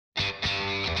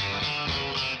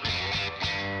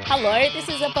Hello, this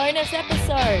is a bonus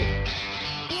episode.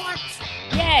 What?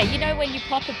 Yeah, you know when you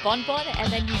pop a bonbon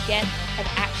and then you get an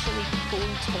actually cool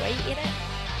toy in it?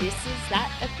 This is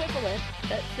that equivalent.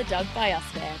 That's the Doug by Us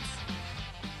fans.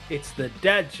 It's the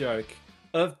dad joke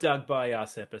of Doug by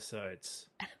Us episodes.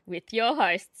 With your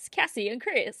hosts, Cassie and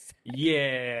Chris.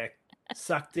 Yeah.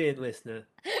 Sucked in, listener.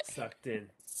 Sucked in.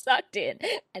 Sucked in.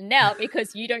 And now,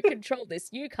 because you don't control this,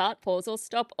 you can't pause or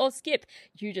stop or skip.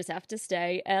 You just have to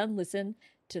stay and listen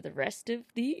to the rest of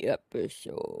the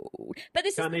episode. But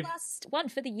this is the last one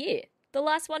for the year. The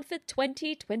last one for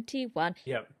 2021.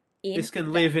 Yep. This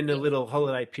can live in a little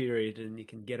holiday period and you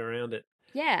can get around it.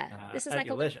 Yeah. This is like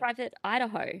a leisure. private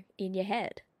Idaho in your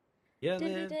head. Yeah,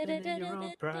 live in your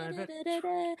own private.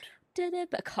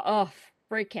 Oh,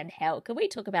 freaking hell. Can we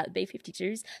talk about the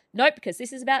B-52s? Nope, because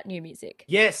this is about new music.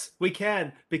 Yes, we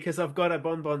can, because I've got a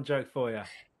bonbon joke for you.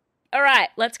 All right,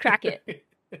 let's crack it.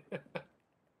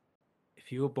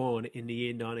 If you were born in the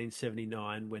year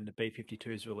 1979 when the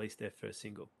B-52s released their first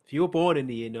single, if you were born in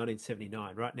the year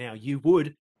 1979, right now, you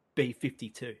would be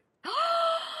 52.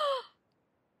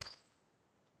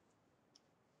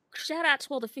 Shout out to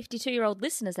all the 52-year-old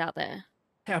listeners out there.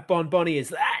 How bonbonny is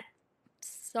that?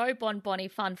 So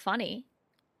bonbonny, fun, funny.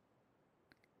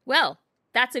 Well,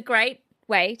 that's a great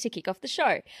way to kick off the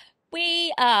show.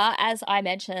 We are, as I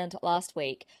mentioned last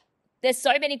week, there's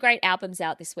so many great albums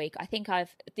out this week.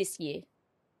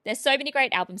 There's so many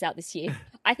great albums out this year.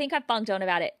 I think I've bunged on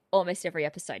about it almost every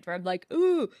episode where I'm like,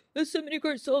 ooh, there's so many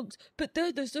great songs, but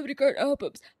then there's so many great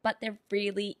albums. But there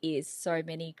really is so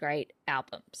many great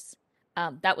albums.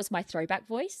 That was my throwback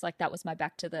voice. Like, that was my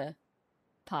back to the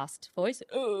past voice.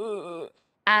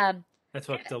 That's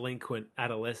what delinquent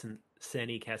adolescent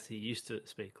Sandy Cassie used to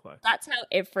speak like. That's how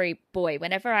every boy,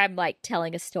 whenever I'm like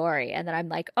telling a story and then I'm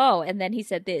like, oh, and then he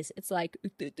said this, it's like,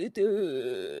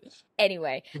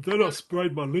 anyway. And then I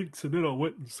sprayed my links and then I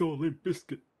went and saw Limp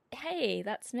Bizkit. Hey,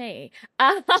 that's me.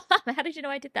 How did you know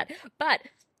I did that? But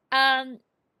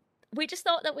we just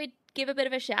thought that we'd give a bit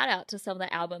of a shout out to some of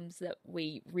the albums that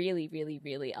we really, really,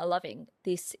 really are loving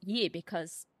this year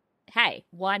because, hey,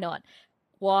 why not?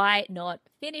 Why not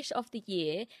finish off the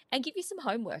year and give you some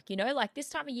homework, you know? Like this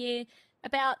time of year,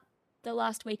 about the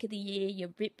last week of the year, you're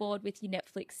a bit bored with your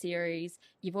Netflix series.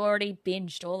 You've already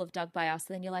binged all of Doug by Us.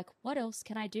 And then you're like, what else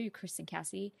can I do, Chris and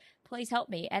Cassie? Please help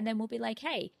me. And then we'll be like,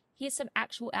 hey, here's some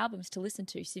actual albums to listen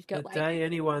to. So you've got the day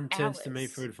anyone turns hours. to me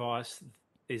for advice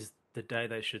is the day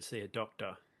they should see a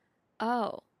doctor.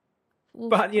 Oh. Well,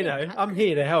 but, you know, I'm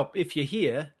here to help. If you're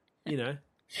here, you know.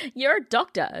 You're a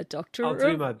doctor. I'll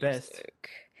do my best.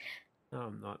 No,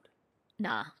 I'm not.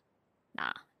 Nah.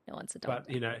 No one's a doctor.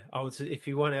 But, you know, if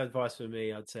you want advice from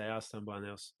me, I'd say ask someone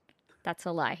else. That's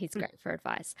a lie. He's great for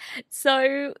advice.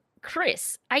 So,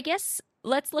 Chris, I guess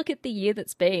let's look at the year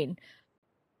that's been.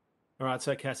 All right,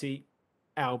 so Cassie,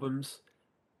 albums.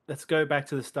 Let's go back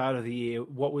to the start of the year.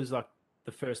 What was like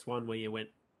the first one where you went,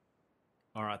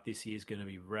 all right, this year's going to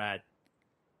be rad?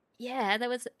 Yeah, there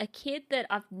was a kid that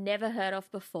I've never heard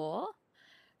of before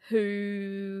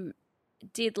who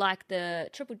did like the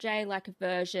Triple J like a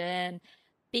version,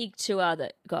 big tour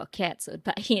that got cancelled,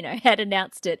 but you know, had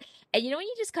announced it. And you know when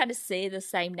you just kind of see the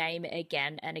same name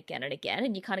again and again and again,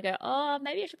 and you kind of go, oh,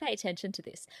 maybe I should pay attention to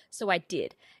this. So I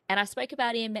did. And I spoke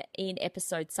about him in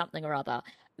episode something or other.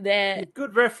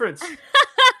 Good reference.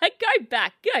 Go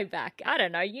back. I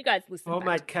don't know. You guys listen. Oh,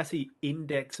 mate, Cassie,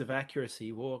 index of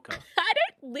accuracy, Walker. I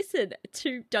don't listen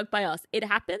to Doug by Us. It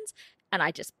happens, and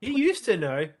I just... You used to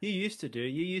know. You used to do.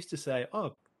 You used to say,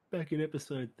 oh, back in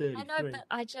episode 33. I know, but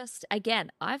I just...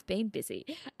 Again, I've been busy.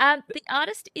 The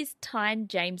artist is Tyne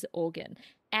James Organ,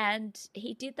 and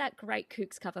he did that great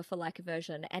Kooks cover for Like a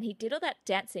Version, and he did all that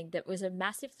dancing that was a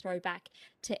massive throwback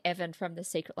to Evan from The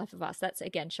Secret Life of Us. That's,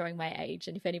 again, showing my age,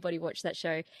 and if anybody watched that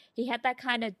show, he had that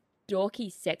kind of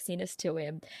dorky sexiness to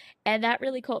him, and that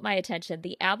really caught my attention.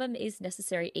 The album is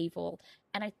Necessary Evil,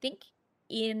 and I think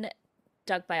in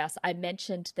Doug by Us, I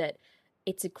mentioned that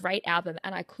it's a great album,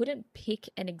 and I couldn't pick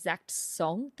an exact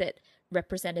song that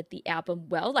represented the album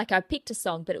well. Like, I picked a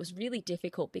song, but it was really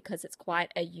difficult because it's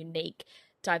quite a unique,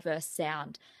 diverse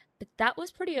sound. But that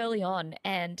was pretty early on,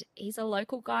 and he's a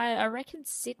local guy, I reckon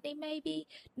Sydney maybe?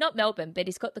 Not Melbourne, but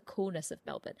he's got the coolness of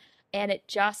Melbourne. And it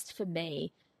just, for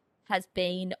me, has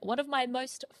been one of my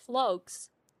most flogs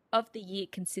of the year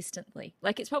consistently.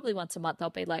 Like, it's probably once a month I'll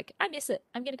be like, I miss it.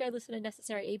 I'm going to go listen to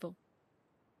Necessary Evil.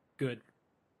 Good.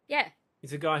 Yeah.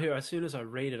 He's a guy who, as soon as I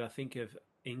read it, I think of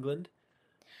England.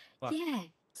 Like, yeah.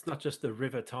 It's not just the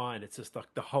River Tyne, it's just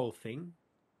like the whole thing.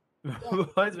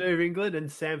 Reminds me of England and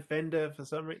Sam Fender for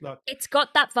some reason. Like, it's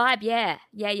got that vibe, yeah.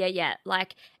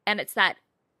 Like, and it's that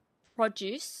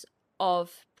produce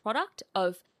of product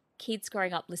of kids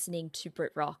growing up listening to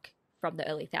Brit rock from the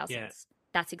early Yeah. thousands.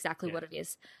 That's exactly Yeah. what it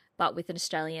is, but with an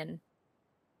Australian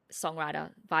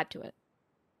songwriter vibe to it.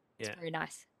 It's Yeah. very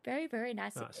nice. Very, very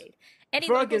nice Nice. indeed. Any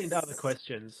Before I get into other locals?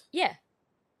 questions, Yeah.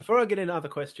 before I get into other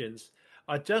questions,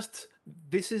 I just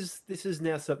this is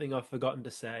now something I've forgotten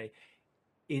to say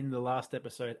in the last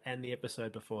episode and the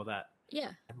episode before that.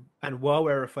 Yeah. And while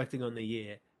we're reflecting on the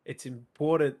year, it's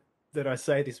important that I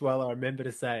say this while I remember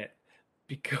to say it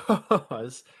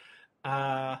because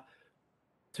uh,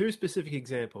 two specific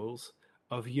examples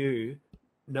of you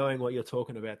knowing what you're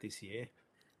talking about this year.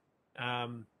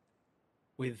 Um,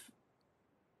 with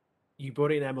you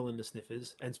brought in Amel and the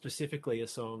Sniffers, and specifically a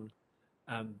song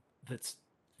that's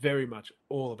very much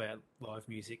all about live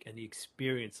music and the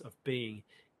experience of being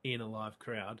in a live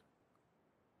crowd.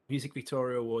 Music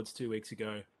Victoria Awards 2 weeks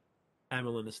ago,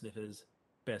 Amel and the Sniffers,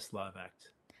 best live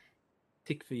act.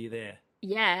 Tick for you there.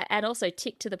 Yeah, and also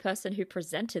tick to the person who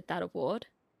presented that award.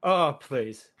 Oh,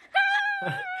 please.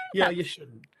 Yeah, you That's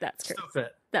shouldn't. that's Chris. Stop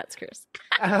it. That's Chris.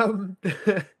 Um,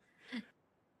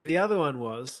 the other one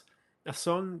was a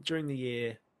song during the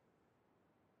year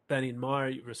that in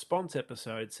my response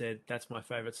episode said, that's my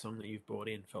favorite song that you've brought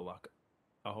in for like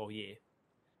a whole year.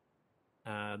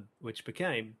 Which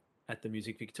became, at the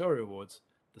Music Victoria Awards,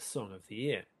 the Song of the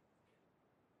Year.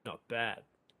 Not bad.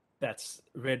 That's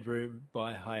Red Room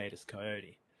by Hiatus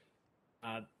Coyote.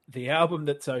 The album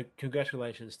that, so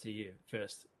congratulations to you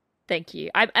first. Thank you.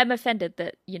 I'm offended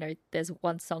that, there's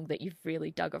one song that you've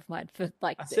really dug of mine for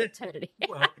like I the said, eternity.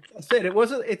 well, I said it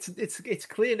wasn't. It's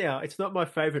clear now. It's not my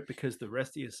favorite because the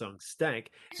rest of your songs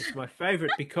stank. It's my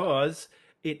favorite because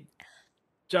it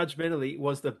judgmentally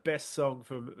was the best song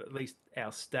from at least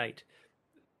our state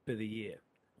for the year.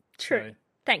 True. So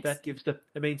Thanks. that gives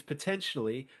it means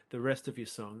potentially the rest of your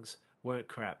songs weren't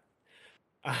crap.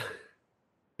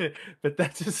 But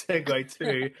that's a segue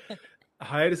to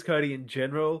Hiatus Cody in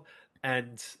general,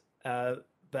 and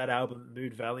that album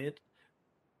Mood Valiant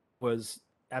was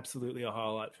absolutely a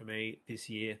highlight for me this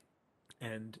year.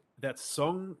 And that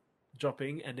song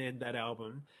dropping and then that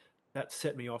album, that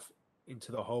set me off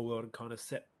into the whole world and kind of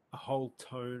set a whole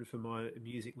tone for my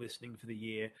music listening for the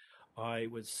year. I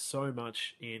was so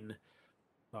much in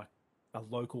like a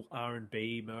local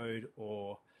R&B mode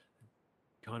or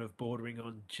kind of bordering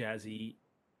on jazzy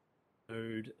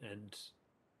mood, and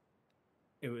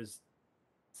it was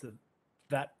so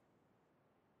that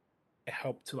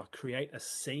helped to like create a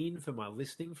scene for my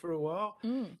listening for a while,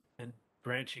 and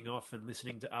branching off and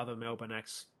listening to other Melbourne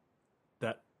acts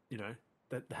that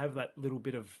that have that little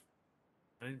bit of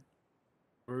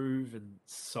groove and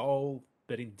soul,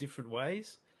 but in different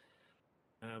ways.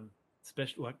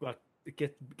 Especially like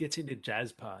it gets into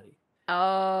Jazz Party.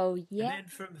 Oh And yeah. then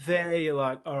from there, you're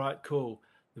like, all right, cool.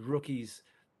 The Rookies,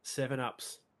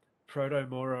 7-Ups, Proto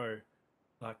Moro,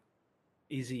 like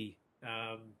Izzy,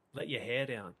 Let Your Hair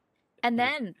Down. And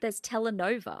then there's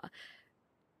Telenova.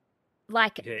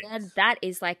 Like, Yes. and that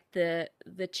is like the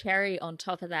cherry on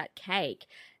top of that cake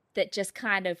that just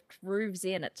kind of grooves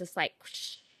in. It's just like,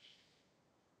 whoosh.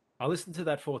 I listened to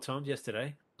that 4 times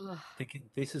yesterday, Ugh, thinking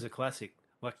this is a classic.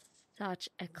 Like such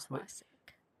a it's like classic.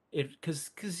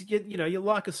 because you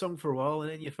like a song for a while and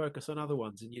then you focus on other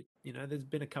ones, and there's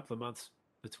been a couple of months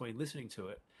between listening to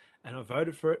it, and I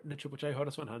voted for it in the Triple J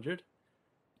Hottest 100.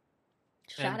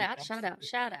 Shout And out, shout out,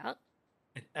 shout out.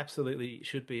 it absolutely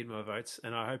should be in my votes,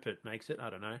 and I hope it makes it.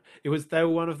 I don't know. They were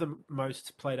one of the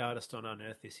most played artists on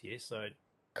Unearth this year, so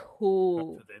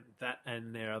Cool. up for them. That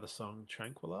and their other song,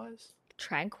 Tranquilize.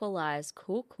 Tranquilize.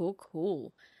 Cool, cool,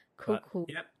 cool. Cool, But cool.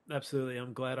 yep, absolutely.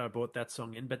 I'm glad I brought that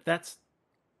song in. But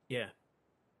yeah,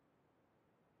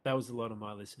 that was a lot of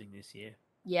my listening this year.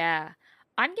 Yeah.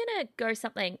 I'm going to go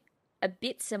something a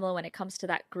bit similar when it comes to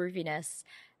that grooviness.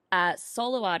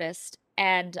 Solo artist,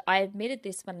 and I admitted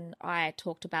this when I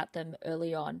talked about them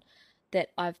early on, that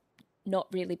I've not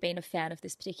really been a fan of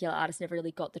this particular artist, never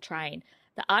really got the train.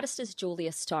 The artist is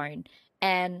Julia Stone,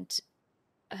 and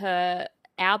her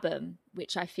album,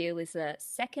 which I feel is a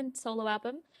second solo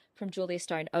album from Julia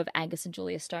Stone of Angus and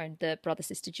Julia Stone, the brother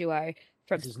sister duo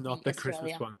from This is not Sydney, the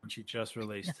Christmas Australia. one she just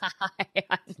released.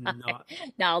 It's not.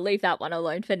 No, I'll leave that one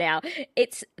alone for now.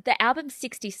 It's the album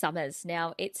 60 Summers.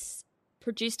 Now, it's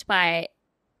produced by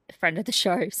a friend of the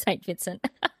show, St. Vincent.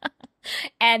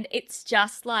 And it's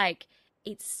just like,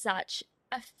 it's such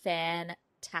a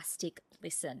fantastic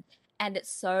listen. And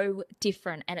it's so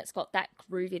different, and it's got that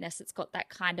grooviness, it's got that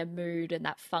kind of mood and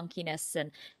that funkiness, and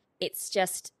it's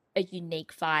just a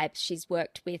unique vibe. She's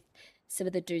worked with some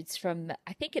of the dudes from,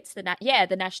 I think it's the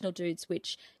National Dudes,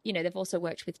 which, they've also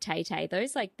worked with Tay Tay.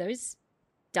 Those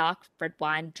dark red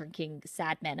wine drinking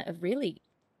sad men are really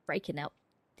breaking out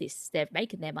this. They're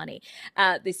making their money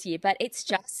this year, but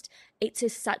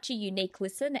such a unique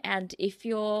listen. And if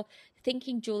you're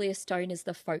thinking Julia Stone is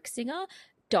the folk singer,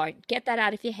 don't get that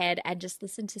out of your head and just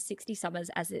listen to 60 Summers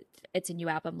as it's a new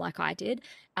album like I did.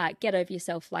 Get Over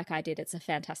Yourself like I did. It's a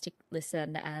fantastic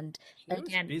listen. And She was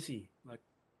again, busy. Like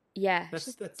yeah,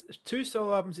 that's two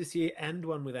solo albums this year and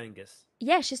one with Angus.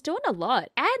 yeah, she's doing a lot.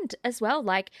 And as well,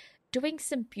 like doing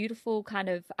some beautiful kind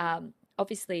of,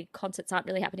 obviously concerts aren't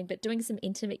really happening, but doing some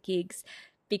intimate gigs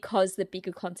because the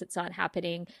bigger concerts aren't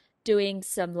happening, doing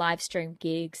some live stream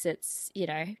gigs. It's,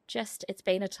 just, it's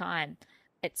been a time.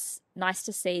 It's nice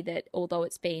to see that although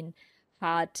it's been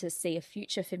hard to see a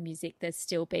future for music, there's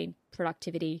still been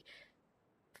productivity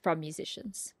from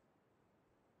musicians.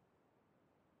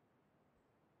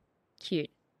 Cute.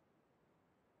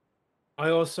 I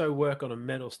also work on a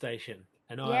metal station,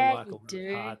 and I Yeah, like a you lot of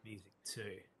do. hard music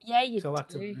too. Yeah, you So I like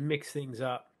to do. mix things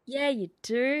up. Yeah, you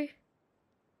do.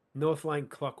 North Lane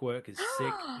Clockwork is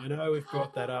sick. I know we've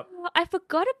brought that up, Oh, I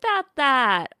forgot about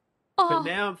that. but Oh,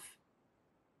 now,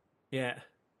 yeah,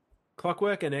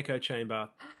 Clockwork and Echo Chamber.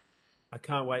 I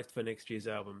can't wait for next year's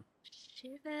album.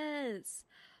 shivers.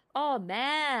 Oh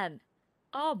man.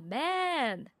 Oh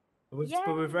man. But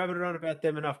Yeah. we've rabbited on about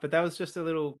them enough. But that was just a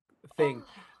little thing.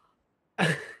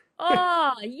 Oh.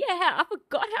 Oh, yeah. I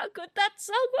forgot how good that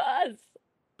song was.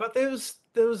 But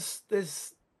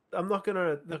there's. I'm not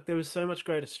gonna look. There was so much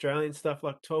great Australian stuff.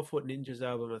 Like 12 Foot Ninjas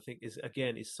album, I think is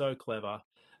so clever.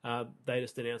 They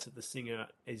just announced that the singer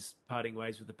is parting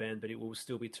ways with the band, but it will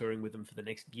still be touring with them for the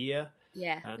next year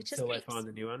Yeah, which is until they heaps. find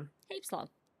a new one. Heaps long.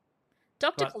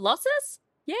 Dr. But Colossus?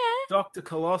 Yeah. Dr.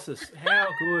 Colossus, how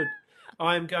good!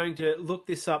 I'm going to look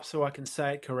this up so I can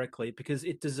say it correctly because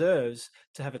it deserves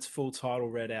to have its full title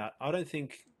read out. I don't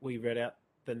think we read out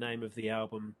the name of the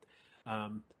album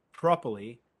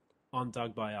properly on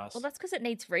Dug by Well, Us. that's because it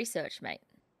needs research, mate.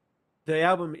 The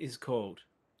album is called,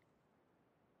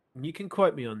 and you can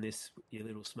quote me on this, you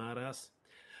little smartass.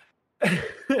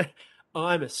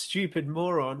 I'm a stupid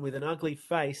moron with an ugly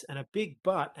face and a big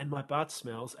butt, and my butt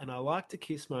smells, and I like to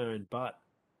kiss my own butt.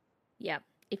 Yeah.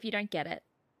 If you don't get it,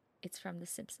 it's from The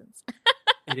Simpsons.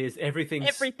 It is everything's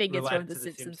Everything is from related The to The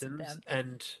Simpsons with Simpsons, them.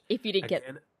 and If you didn't get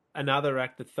again, another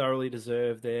act that thoroughly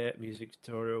deserved their Music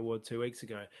Victoria Award 2 weeks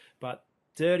ago. But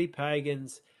Dirty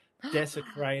Pagans,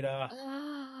 Desecrator,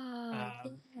 Oh,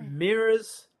 yeah.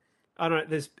 Mirrors. I don't know.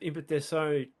 There's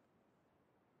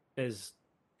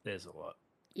there's a lot.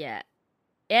 Yeah.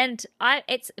 And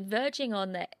it's verging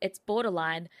on it's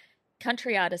borderline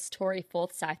country artist Tori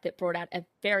Forsyth that brought out a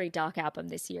very dark album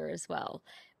this year as well.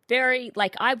 Very,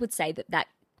 like, I would say that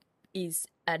is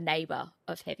a neighbor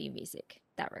of heavy music,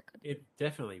 that record. It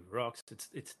definitely rocks.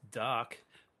 It's dark.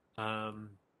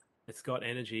 Um, it's got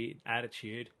energy,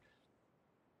 attitude.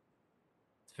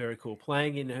 It's very cool.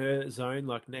 Playing in her zone,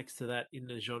 like next to that in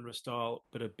the genre style,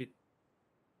 but a bit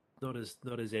not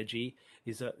as edgy,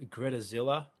 is Greta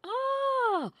Zilla.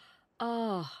 Oh,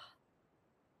 oh,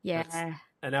 That's yeah.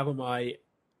 an album I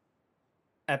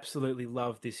absolutely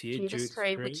loved this year, Judas Judas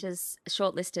Tree, which Tree. is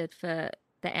shortlisted for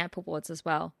the AMP Awards as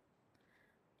well.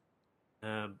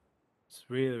 It's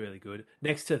really, really good.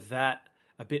 Next to that,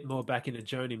 a bit more back in the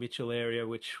Joni Mitchell area,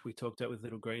 which we talked about with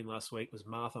Little Green last week, was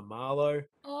Martha Marlowe.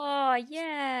 Oh,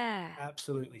 yeah.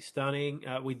 Absolutely stunning.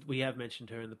 We have mentioned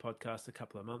her in the podcast a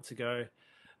couple of months ago.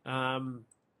 Um,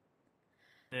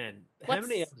 man, how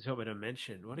many What's albums do you want me to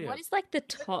mention? What do you? what is like the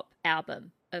top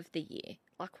album of the year?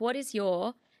 Like, what is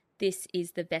your this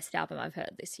is the best album I've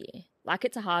heard this year? Like,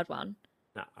 it's a hard one.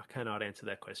 No, I cannot answer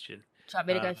that question. Do you want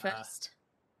me to go Uh, first?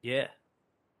 yeah,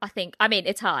 I mean,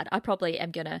 it's hard. I probably am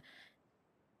gonna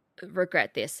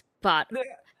regret this, but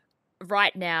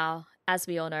right now, as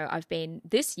we all know,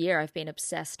 this year I've been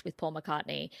obsessed with Paul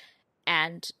McCartney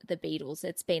and the Beatles.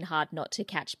 It's been hard not to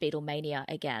catch Beatlemania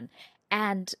again.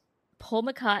 And Paul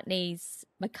McCartney's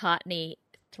McCartney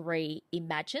 3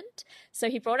 Imagined. So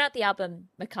he brought out the album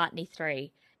McCartney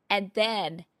 3, and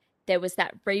then there was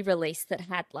that re-release that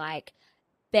had like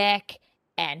Beck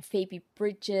and Phoebe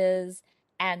Bridges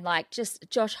and like just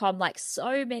Josh Homme, like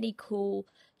so many cool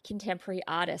contemporary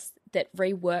artists that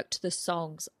reworked the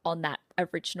songs on that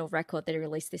original record that he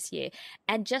released this year.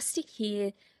 And just to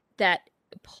hear that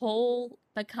Paul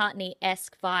McCartney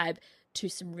esque vibe to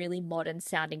some really modern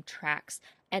sounding tracks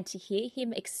and to hear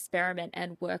him experiment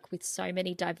and work with so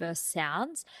many diverse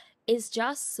sounds is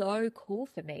just so cool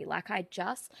for me. Like, I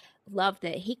just love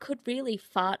that he could really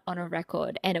fart on a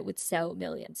record and it would sell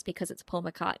millions because it's Paul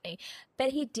McCartney,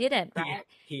 but he didn't, right?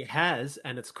 He has,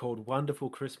 and it's called Wonderful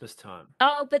Christmas Time.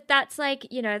 Oh, but that's like,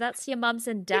 that's your mum's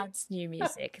and dad's new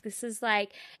music. This is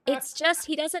like, it's just,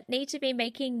 he doesn't need to be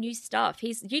making new stuff.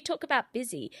 You talk about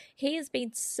busy. He has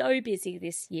been so busy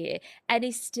this year and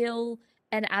he's still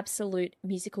an absolute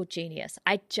musical genius.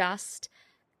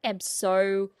 Am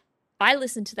so, I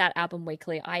listen to that album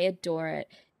weekly. I adore it.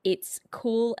 It's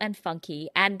cool and funky.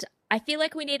 And I feel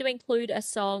like we need to include a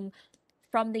song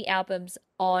from the albums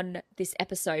on this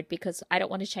episode because I don't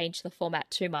want to change the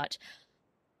format too much.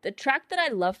 The track that I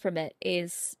love from it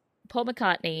is Paul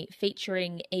McCartney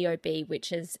featuring EOB,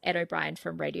 which is Ed O'Brien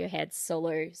from Radiohead's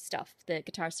solo stuff, the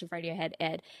guitarist of Radiohead,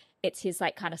 Ed. It's his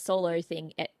like kind of solo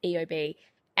thing at EOB.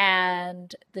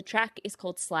 And the track is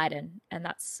called Slidin', and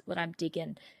that's what I'm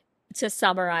digging to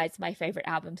summarize my favorite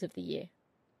albums of the year.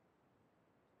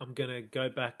 I'm going to go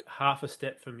back half a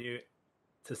step from you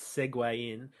to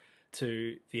segue in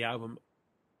to the album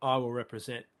I will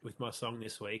represent with my song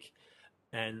this week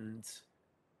and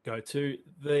go to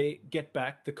the Get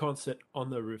Back, the concert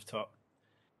on the rooftop.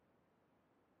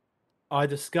 I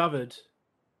discovered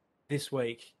this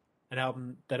week an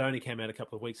album that only came out a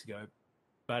couple of weeks ago,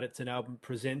 but it's an album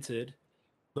presented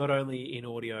not only in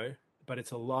audio, but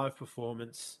it's a live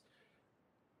performance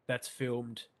that's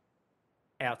filmed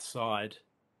outside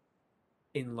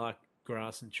in like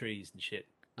grass and trees and shit.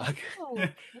 Like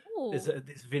cool. there's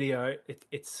this video.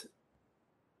 It's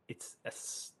a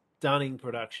stunning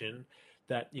production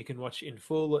that you can watch in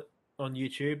full on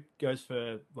YouTube. Goes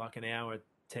for like an hour,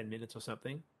 10 minutes or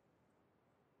something,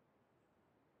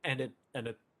 and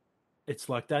it's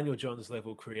like Daniel Johns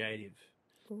level creative.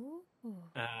 Ooh.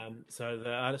 So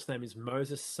the artist name is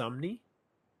Moses Sumney,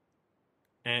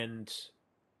 and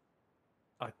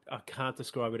I can't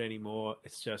describe it anymore.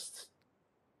 It's just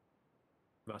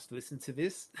must listen to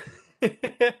this.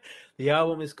 The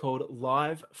album is called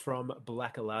Live from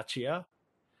Blackalachia,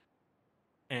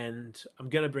 and I'm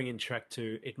going to bring in track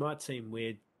 2. It might seem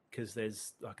weird because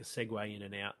there's like a segue in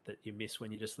and out that you miss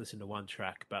when you just listen to one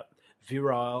track, but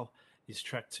Virile is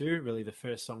track 2, really the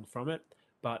first song from it.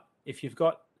 But if you've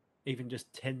got even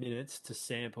just 10 minutes to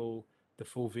sample the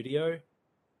full video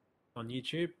on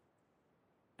YouTube,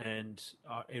 and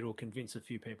it'll convince a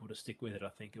few people to stick with it. I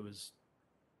think it was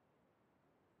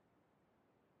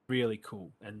really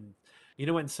cool. And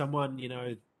when someone,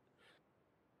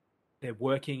 they're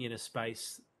working in a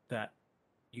space that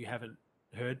you haven't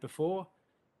heard before,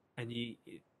 and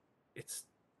it's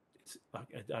like,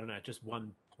 I don't know, just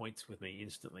one points with me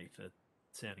instantly for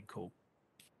sounding cool.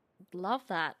 Love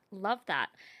that. Love that.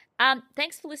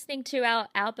 Thanks for listening to our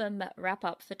album wrap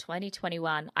up for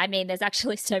 2021. I mean, there's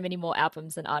actually so many more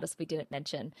albums and artists we didn't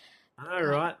mention. All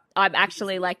right. I'm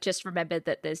actually like just remembered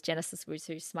that there's Genesis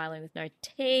Wusu Smiling with No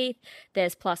Teeth.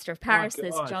 There's Plaster of Paris.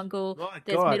 There's Jungle.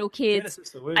 There's Middle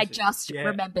Kids. I just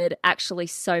remembered actually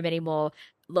so many more.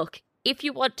 Look, if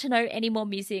you want to know any more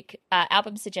music,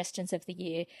 album suggestions of the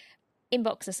year,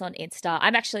 inbox us on Insta.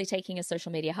 I'm actually taking a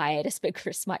social media hiatus, but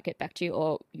Chris might get back to you,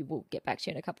 or you will get back to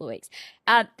you in a couple of weeks.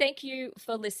 Thank you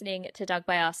for listening to Doug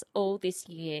by Us all this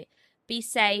year. Be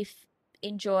safe.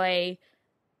 Enjoy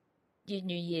your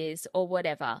New Year's or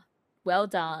whatever. Well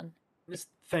done. Just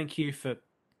thank you for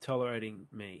tolerating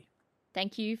me.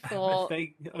 Thank you for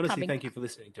honestly, thank you for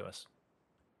listening to us.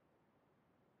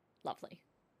 Lovely.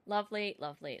 Lovely,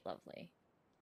 lovely, lovely.